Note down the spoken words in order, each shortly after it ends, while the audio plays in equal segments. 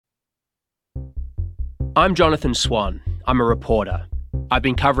I'm Jonathan Swan. I'm a reporter. I've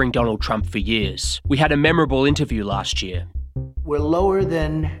been covering Donald Trump for years. We had a memorable interview last year. We're lower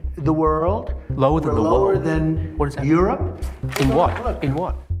than the world. Lower than the world? Lower than What is that? Europe. In what? Look. In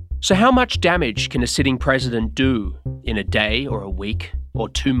what? So how much damage can a sitting president do in a day or a week or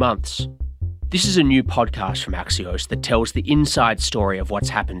 2 months? This is a new podcast from Axios that tells the inside story of what's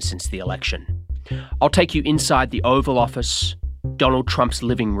happened since the election. I'll take you inside the Oval Office, Donald Trump's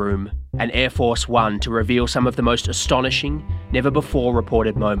living room, and Air Force One to reveal some of the most astonishing, never-before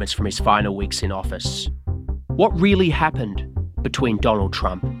reported moments from his final weeks in office. What really happened between Donald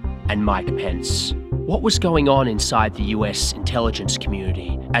Trump and Mike Pence? What was going on inside the US intelligence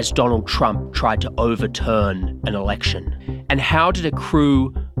community as Donald Trump tried to overturn an election? And how did a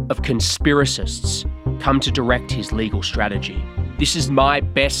crew of conspiracists come to direct his legal strategy? This is my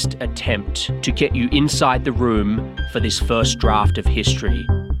best attempt to get you inside the room for this first draft of history.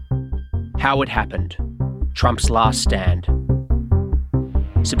 How It Happened, Trump's Last Stand.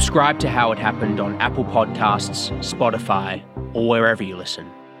 Subscribe to How It Happened on Apple Podcasts, Spotify, or wherever you listen.